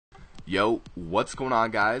Yo, what's going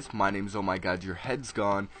on, guys? My name is Oh My God, Your Head's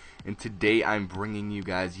Gone, and today I'm bringing you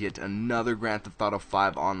guys yet another Grand Theft Auto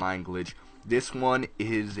 5 online glitch. This one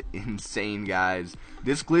is insane, guys.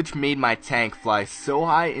 This glitch made my tank fly so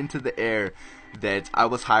high into the air that I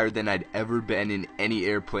was higher than I'd ever been in any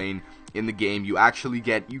airplane in the game. You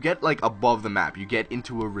get like above the map. You get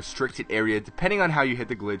into a restricted area depending on how you hit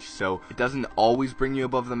the glitch, so it doesn't always bring you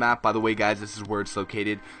above the map. By the way, guys, this is where it's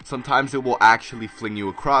located. Sometimes it will actually fling you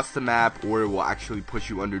across the map, or it will actually push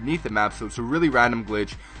you underneath the map, so it's a really random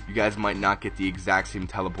glitch. You guys might not get the exact same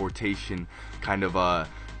teleportation kind of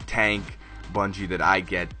tank bungee that I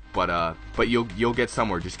get, but you'll get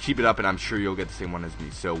somewhere. Just keep it up and I'm sure you'll get the same one as me.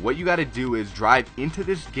 So what you gotta do is drive into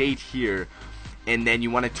this gate here, and then you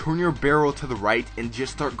want to turn your barrel to the right and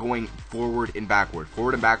just start going forward and backward,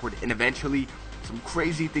 and eventually some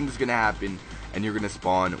crazy things gonna happen and you're gonna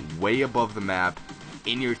spawn way above the map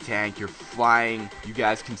in your tank. You're flying. You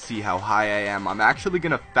guys can see how high I am. I'm actually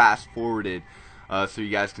gonna fast forward it so you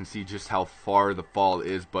guys can see just how far the fall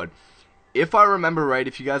is, but if I remember right,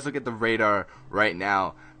 if you guys look at the radar right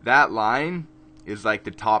now, that line is like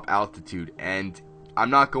the top altitude, and I'm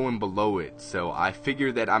not going below it, so I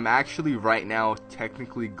figure that I'm actually right now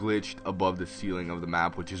technically glitched above the ceiling of the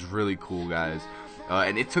map, which is really cool, guys.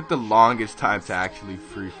 And it took the longest time to actually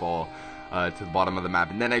free fall to the bottom of the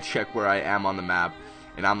map, and then I check where I am on the map,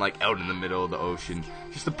 and I'm like out in the middle of the ocean.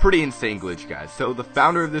 Just a pretty insane glitch, guys. So the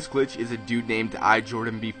founder of this glitch is a dude named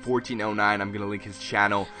iJordanB1409. I'm gonna link his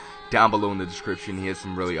channel down below in the description. He has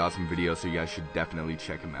some really awesome videos, so you guys should definitely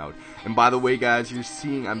check him out. And by the way, guys, you're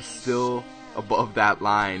seeing I'm still above that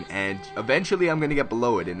line, and eventually I'm gonna get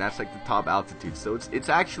below it, and that's like the top altitude. So it's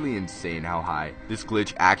actually insane how high this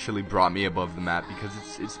glitch actually brought me above the map, because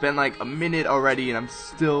it's been like a minute already and I'm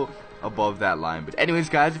still above that line. But anyways,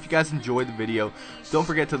 guys, if you guys enjoyed the video, don't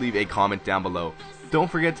forget to leave a comment down below. Don't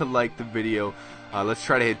forget to like the video. Let's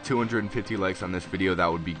try to hit 250 likes on this video.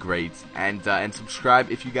 That would be great. And subscribe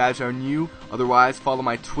if you guys are new. Otherwise, follow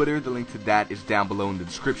my Twitter. The link to that is down below in the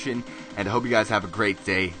description. And I hope you guys have a great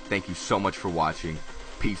day. Thank you so much for watching.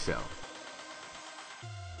 Peace out.